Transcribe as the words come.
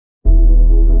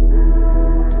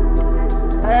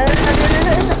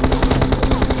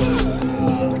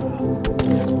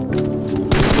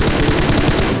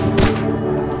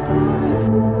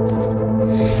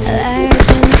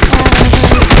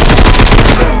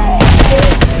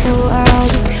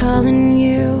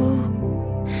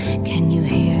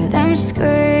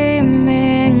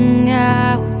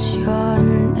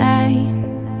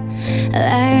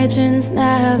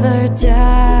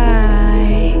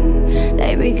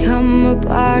a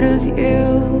part of you.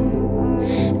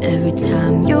 Every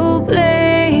time you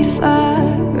play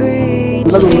fire,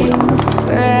 reaching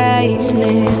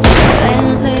greatness,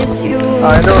 endless you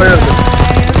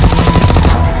survive.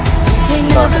 They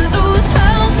never lose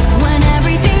hope when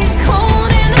everything's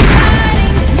cold and the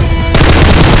fighting's near.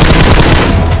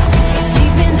 It's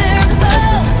deep in their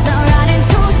bones, now right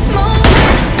into smoke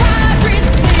when the fire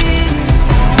breathes fierce.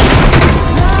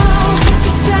 Know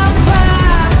yourself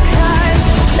out, 'cause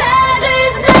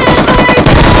legends never die.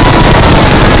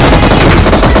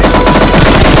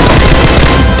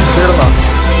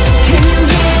 Can you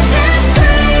hear them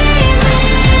screaming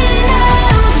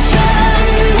out your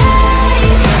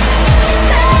name?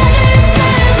 Legends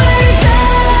never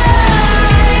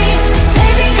die.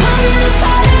 They become a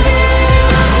part of you.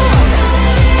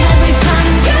 Every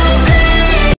time you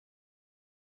play.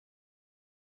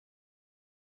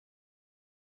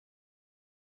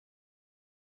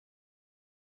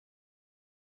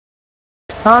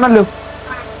 ആണല്ലോ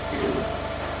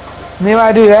നീ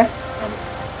വരൂലേ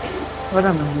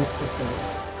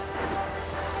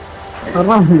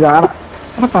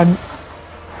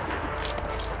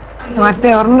മറ്റേ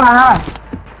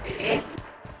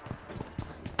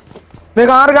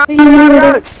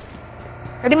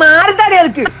എടി മാറിത്താടി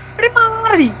അതൊക്കെ എടി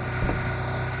മാറി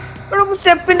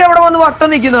സ്റ്റെപ്പിന്റെ അവിടെ വന്ന് വട്ടം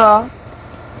നിക്കുന്നതാ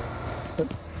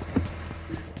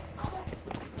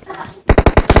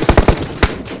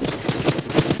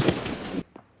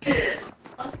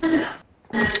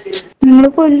നിങ്ങള്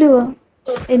കൊല്ലുവോ?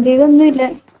 എന്റെ ഒന്നുമില്ല.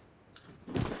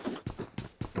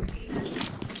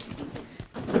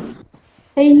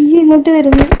 അയ്യോ ഇങ്ങോട്ട്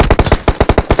വരുന്നു.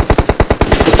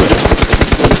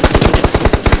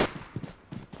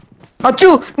 അച്ചു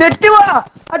നെറ്റ് പോടാ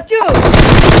അച്ചു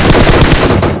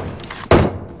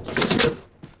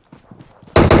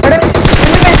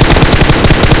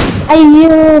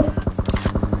അയ്യോ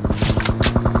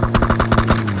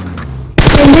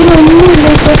എന്റെ ഒന്നുമില്ല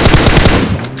ഇപ്പൊ.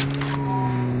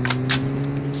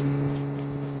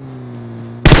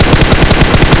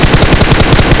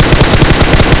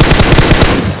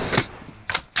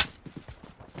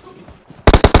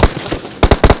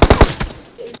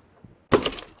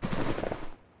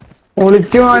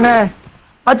 ഒളിച്ചു മോനെ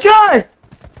അച്ഛോ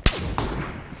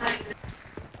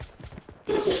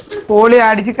പോളി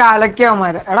അടിച്ച്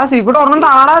കലക്കിയവന്മാരെ എടാ സീക്കൂടെ ഒരെണ്ണം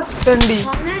താടാ തെണ്ടി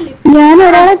ഞാൻ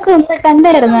ഒരാളെ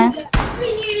കണ്ടായിരുന്ന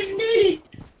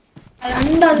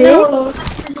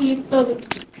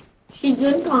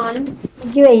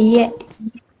വയ്യ.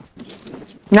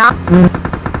 ഞാൻ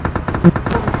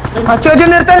അച്ചു അച്ഛൻ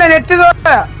നിർത്തല്ലേ നെറ്റ്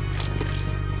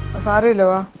സാരമില്ല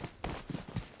വാ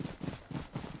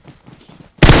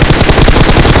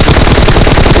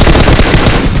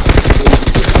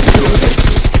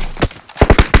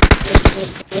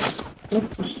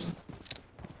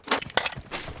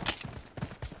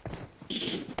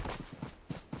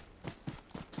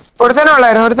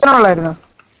ഒരുത്തനുള്ളായിരുന്നു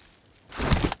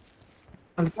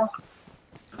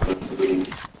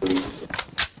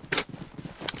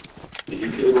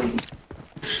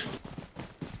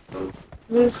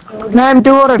ഞാൻ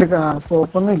M24 എടുക്കണം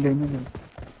സ്കോപ്പൊന്നും ഇല്ല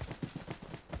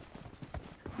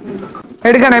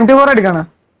എടുക്കണം M24 എടുക്കണം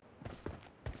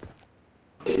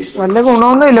വല്ല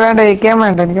ഗുണമൊന്നും ഇല്ല വേണ്ട ഇരിക്കാൻ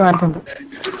വേണ്ട എനിക്ക് മാറ്റുണ്ട്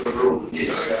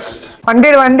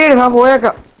വണ്ടി എടുക്കാം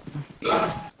പോയേക്കാം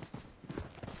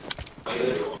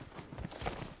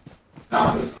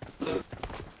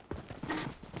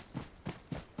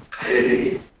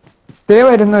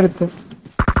വരുന്നൊരുത്ത്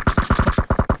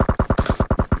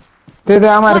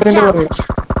ആ മരത്തിന്റെ പുറകെ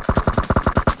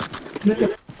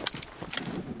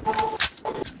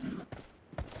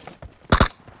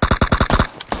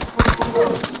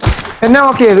എന്നെ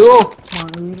നോക്കി ചെയ്തു ഓ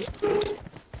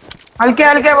അൽക്കെ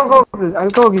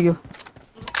നോക്കിക്കോ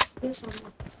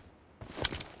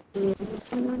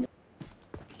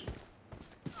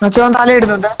മറ്റവൻ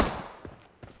തലയിടുന്നുണ്ട്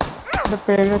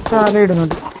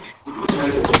തലയിടുന്നുണ്ട്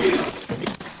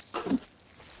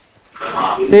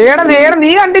നേരെ നീ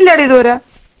കണ്ടില്ലാടി ഇതുവരെ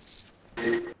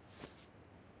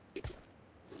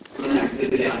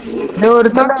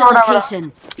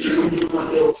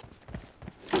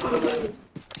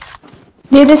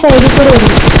സൈഡിൽ കൂടെ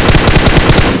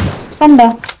കണ്ട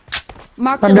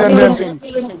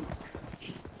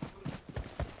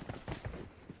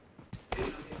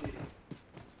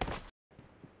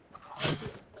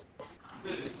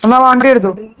എന്നാ വണ്ടി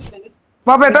എടുത്തു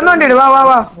വാ പെട്ടെന്ന് വണ്ടി എടു വാ വാ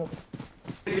വാ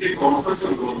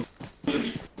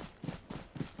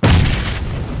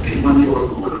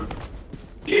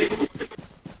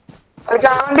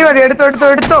വണ്ടി മതി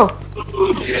എടുത്തോ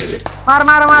മാറ്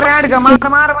ഞാൻ എടുക്കാം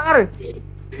മാറ്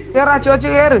കേറാ ചോദിച്ചു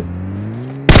കേറ്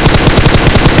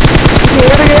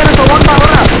തോണ്ടാ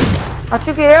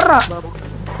അച്ചു കേറാ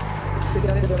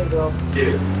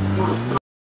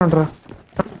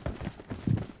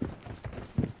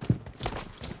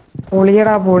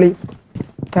പൊളിയടാ പൊളി.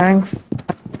 താങ്ക്സ്.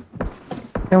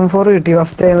 M4 കിട്ടി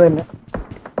ഫസ്റ്റ് ടൈം തന്നെ.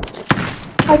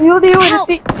 അയ്യോ ദേ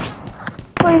ഒരുത്തി.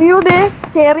 അയ്യോ ദേ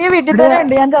കേറിയ വീട്ടിൽ തന്നെ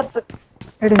ഉണ്ട്. ഞാൻ ചത്ത്.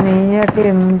 എടി നീയൊക്കെ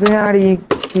എന്തിനാണ് ഈ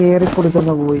കേറി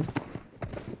കൊടുക്കുന്ന പോയി?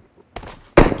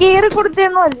 കേറി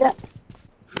കൊടുത്തൊന്നും അല്ല.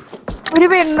 ഒരു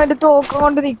പെണ്ണൊരു തോക്ക്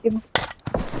കൊണ്ട് നിൽക്കുന്നു.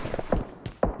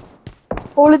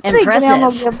 ഒളിച്ചു നിൽക്കുന്നു ഞാൻ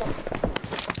നോക്കിയപ്പോ.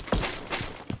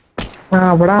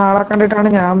 അവിടെ ആളെ കണ്ടിട്ടാണ്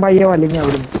ഞാൻ പയ്യെ വലിഞ്ഞ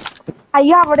അവിടുന്ന്.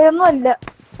 അയ്യോ അവിടെയൊന്നും അല്ല.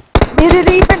 ഈ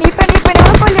പെണ്ണ്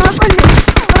ഇവളെ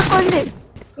കൊല്ല്.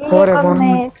 പോരെ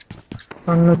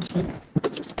കണ്ണുച്ചി.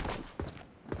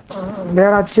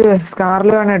 അച്ചു സ്കാറിൽ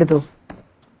വേണേ എടുത്തു.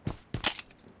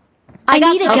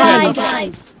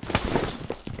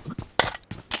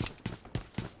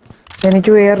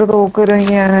 എനിക്ക് വേറെ തോക്ക്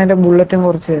വരുമെങ്കിൽ ഞാൻ അതിന്റെ ബുള്ളറ്റും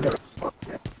കുറച്ച് തരും.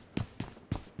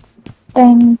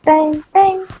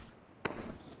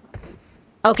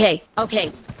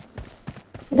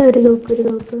 ഒരു തോക്ക്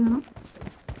വേണം.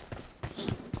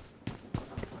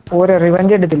 പോരെ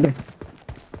റിവഞ്ച് എടുത്തില്ലേ?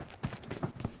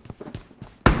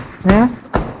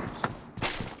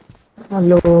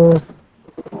 ഹലോ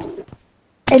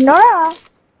എന്നോടാ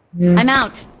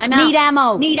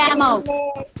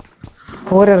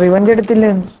പോരെ റിവഞ്ച്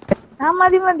എടുത്തില്ലേ?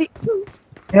 മതി.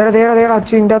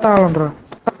 അച്ചു ഇന്റെ ആളുണ്ടോ?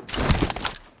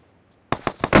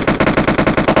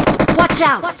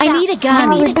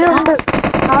 വീട്ടിലുണ്ട്.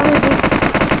 ആ വീട്ടിൽ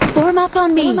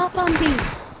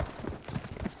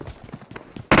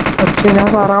അച്ചു ഞാൻ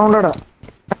സറൗണ്ടടാ.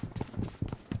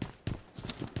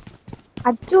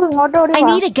 അച്ചു ഇങ്ങോട്ട് ഓടി വാ.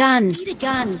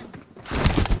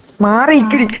 മാറി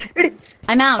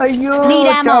അയ്യോ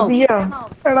ചതിയാ.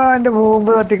 എടാ എന്റെ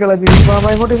ബോംബ് തട്ടിക്കളഞ്ഞു.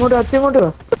 ഇങ്ങോട്ട് അച്ചു ഇങ്ങോട്ട്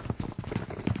വാ.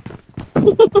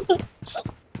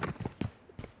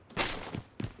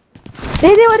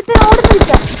 ഒരുത്തൻ ഓടി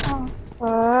നിൽക്കാം.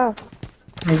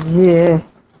 അയ്യേ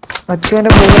അച്ചു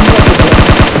എന്റെ ബോംബ് തട്ടിക്കളഞ്ഞു.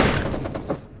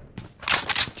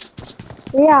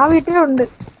 ആ വീട്ടിലുണ്ട്.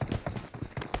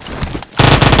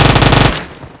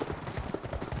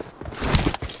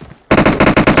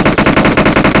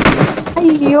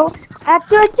 അയ്യോ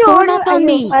അച്ചു ഓടി.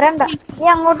 അയ്യോ വരണ്ട. നീ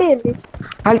അങ്ങോട്ട് ചെല്ല്.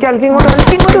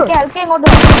 ഇങ്ങോട്ട്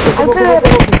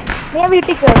നീ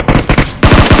വീട്ടിൽ കയറി.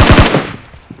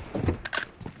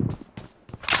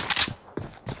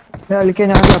 ഞാൻ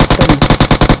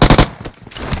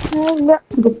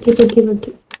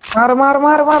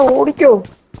മാറി ഓടിക്കോ.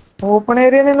 ഓപ്പൺ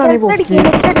ഏരിയ നിന്നാണ്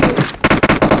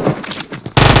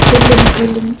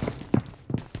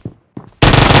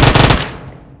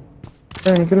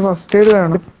എനിക്കൊരു ഫസ്റ്റ് എയ്ഡ്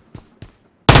വേണം.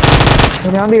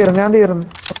 ഞാൻ തീർന്നു.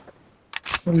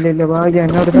 ഇല്ല ഭാഗ്യം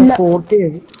എന്നോട് സ്പോട്ട്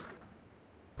ചെയ്ത്.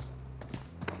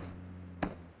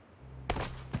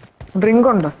 ഡ്രിങ്ക്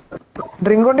കൊണ്ട്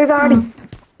ഇതാടി.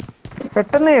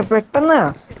 പെട്ടെന്ന്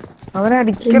അവനെ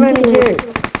അടിക്കണം എനിക്ക്.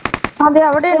 അതെ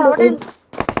അവിടെ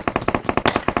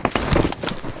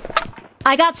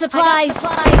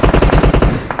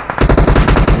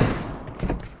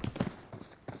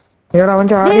അവൻ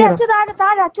ചാടി.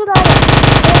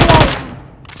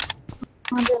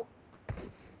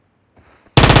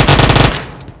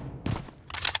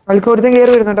 അൽക്ക് ഒരുത്തൻ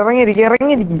കയറി വരുന്നുണ്ട്.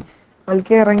 ഇറങ്ങിയിരിക്കും.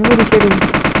 അൽക്ക് ഇറങ്ങിയിരിക്കരുത്.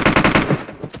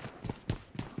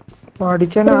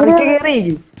 പഠിച്ചാൽ അൽക്ക് കേറി.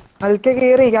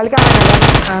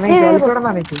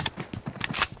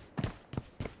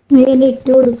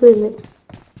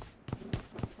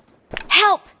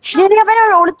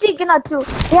 ഒളിച്ചിരിക്കുന്നു അച്ചു.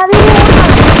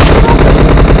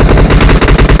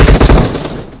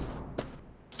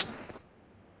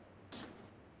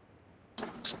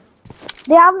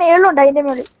 ആ മേളുണ്ട്. അതിന്റെ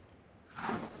മേളിൽ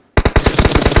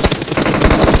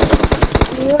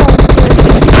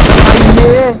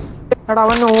അയ്യേ എടാ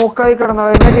അവൻ നോക്കായി കിടന്ന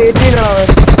എന്നെ കേറ്റിയില്ലടാ.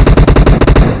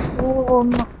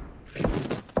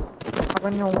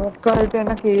 അവൻ നോക്കായിട്ട്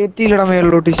എന്നെ കേറ്റിയില്ലടാ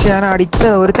മേളിലോട്ട്. ഞാൻ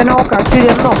അടിച്ചത് ഒരുത്തന്നെ നോക്ക. അച്ചു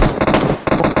ചെന്നോ?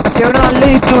 അച്ഛയോട് നല്ല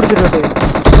ഹിറ്റ് കൊടുത്തിട്ടുണ്ട്.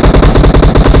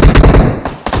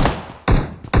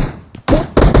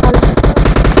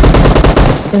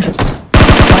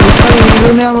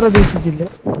 ഞാൻ പ്രതീക്ഷിച്ചില്ല.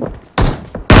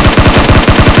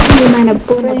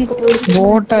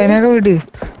 ബോട്ട് അതിനൊക്കെ വിട്.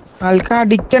 ആൾക്ക്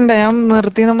അടിക്കണ്ട. ഞാൻ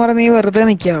നിർത്തിന്ന് പറഞ്ഞ നീ വെറുതെ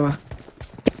നിക്കാവാ.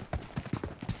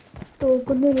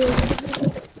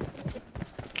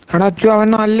 എടാ അച്ചു അവൻ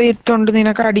നല്ല ഹിറ്റുണ്ട്.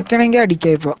 നിനക്ക് അടിക്കണമെങ്കിൽ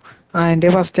അടിക്കാം ഇപ്പൊ. എന്റെ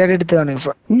ഫസ്റ്റ് എയ്ഡ് എടുത്തതാണ്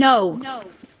ഇപ്പൊ.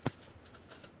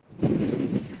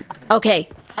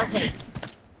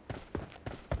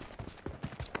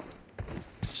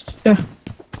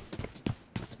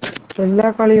 എല്ലാ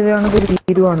കളി ഇതാണെങ്കിൽ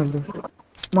തീരുവാണല്ലോ.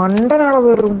 മണ്ടനാണോ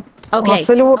വെറും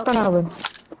മസല് പൊട്ടനാവൻ.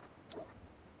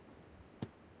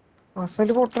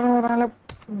 അസല് പൊട്ടണ പറഞ്ഞാല്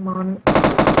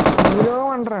ഓരോ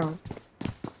വണ്ടറാണ്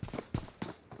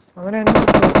അവൻ എന്നെ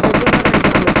ഒറ്റയ്ക്ക് ഒന്നും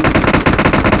അടിക്കാൻ പറ്റില്ല.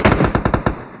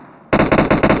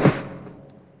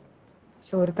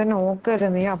 പക്ഷെ ഒരുത്തൻ നോക്കല്ലേ,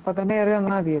 നീ അപ്പൊ തന്നെ കയറി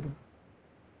വന്നാൽ മതിയായിരുന്നു.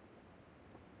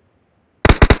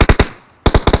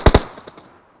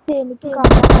 എനിക്ക്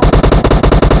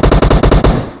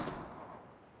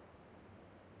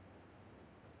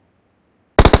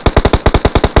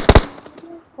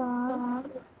കാണാൻ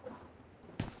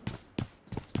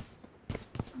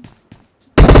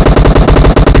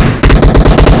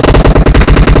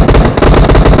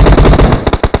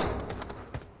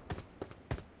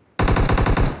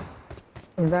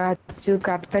ഇതാ അച്ചു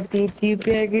കട്ട TTP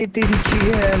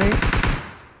ആക്കിയിട്ടിരിക്കുകയാണ്.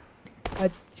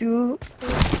 അച്ചു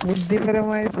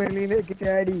ബുദ്ധിപരമായ വെളിയിലേക്ക്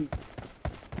ചാടി.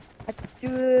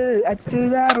 അച്ചു അച്ചു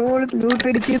ഇതാ road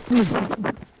ലൂട്ടടിക്കുന്നു.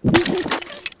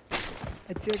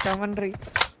 Achu commentary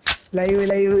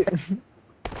live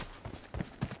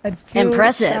Achu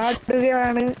Impressive.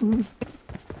 ചാടുകയാണ്,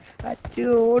 Achu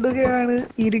ഓടുകയാണ്,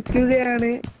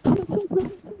 ഇരിക്കുകയാണ്.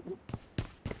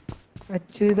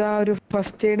 അച്ചു ഇതാ ഒരു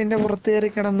ഫസ്റ്റ് എയ്ഡിന്റെ പുറത്ത് കയറി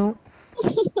കിടന്നു.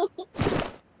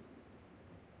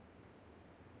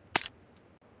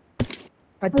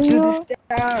 Achu the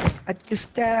star, Achu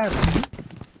star,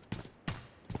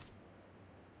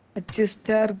 Achu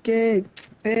star cake.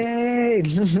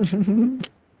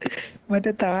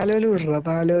 മറ്റേ താലോല് വിടറ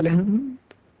താലോല്.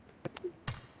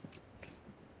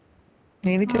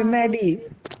 എനിക്കെന്നടി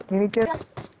എനിക്ക്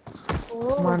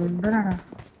മണ്ടനാണ്.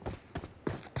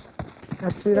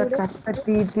 അച്ചുടെ കട്ട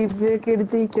TTP ഒക്കെ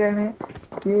എടുത്തിരിക്കുകയാണ്.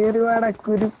 കേറുവാട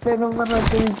കുരുപ്പെന്നും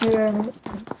പറഞ്ഞിരിക്കുകയാണ്.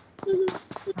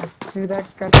 അച്ചുടെ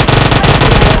കട്ട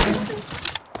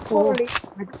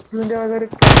അച്ചുവിന്റെ വക ഒരു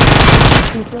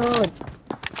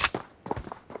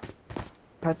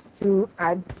അച്ചു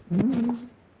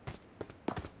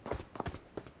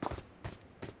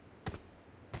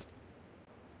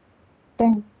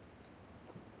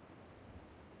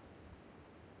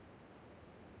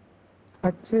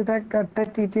അച്യുത കട്ട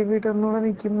TTP ഒന്നുകൂടെ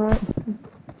നിൽക്കുന്ന,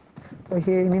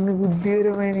 പക്ഷെ എനിമി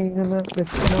ബുദ്ധിപരമായി നീങ്ങുന്ന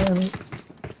ലക്ഷണമാണ്.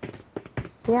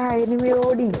 എനിമി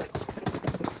ഓടി.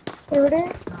 എവിടെ?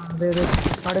 അതെ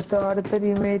അടുത്ത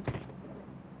ടീമേറ്റ്.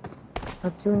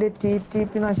 അച്ചുവിന്റെ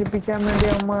TTP നശിപ്പിക്കാൻ വേണ്ടി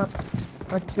അമ്മ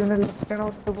അച്ചുവിന്റെ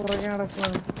ലക്ഷണമൊട്ട് പുറകെ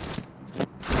നടക്കുകയാണ്.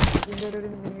 ഇതിന്റെ ഒരു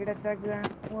നീഡ് അറ്റാക്ക്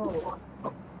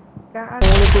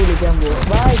വിളിക്കാൻ പോവാ.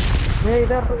 Bye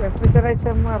ഇതർ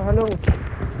FSRHMR. Hello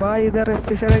bye ഇതർ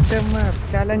FSRHMR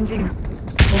challenging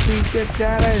official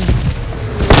challenge.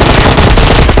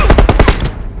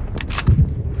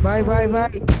 Bye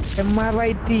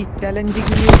MRYT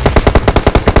challenging U.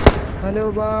 Hello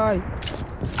bye.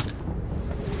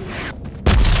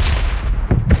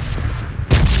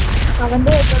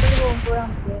 അവന്റെ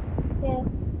പോകുമ്പോഴാണ്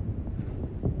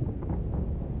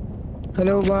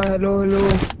hello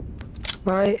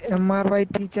bye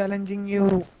MRYT challenging U.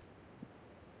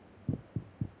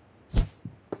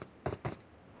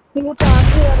 നിങ്ങൾ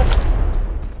ചാർജ് ചെയ്യാറ്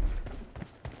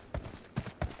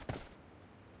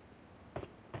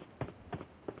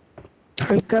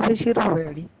ബഷീർ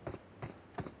പോയാടി.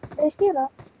 ബഷീറാ?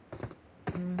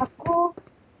 അക്കു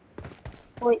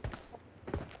പോയി.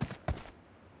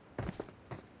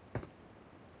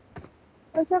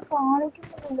 പക്ഷെ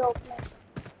കാണിക്കുന്നില്ല ഓഫ്ലൈൻ.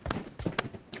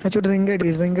 അച്ചോട്ട്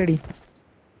റിങ്കടി.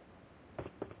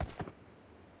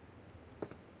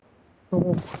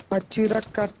 അച്യുത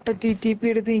കട്ട TTP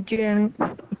എടുത്ത് നിൽക്കുകയാണ്.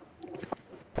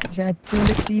 പക്ഷെ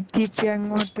അച്ഛന്റെ TTP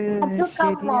അങ്ങോട്ട്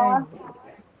ശരിയായി.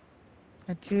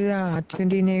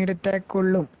 അച്ഛൻ്റെ ഗ്രനേഡ് അറ്റാക്ക്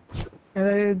കൊള്ളും.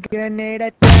 ഗ്രനേഡ്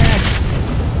അറ്റാക്ക്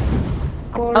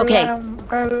കൊള്ളാം.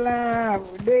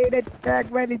 ഗ്രനേഡ്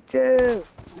അറ്റാക്ക് വലിച്ചു.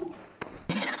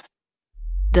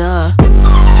 Duh.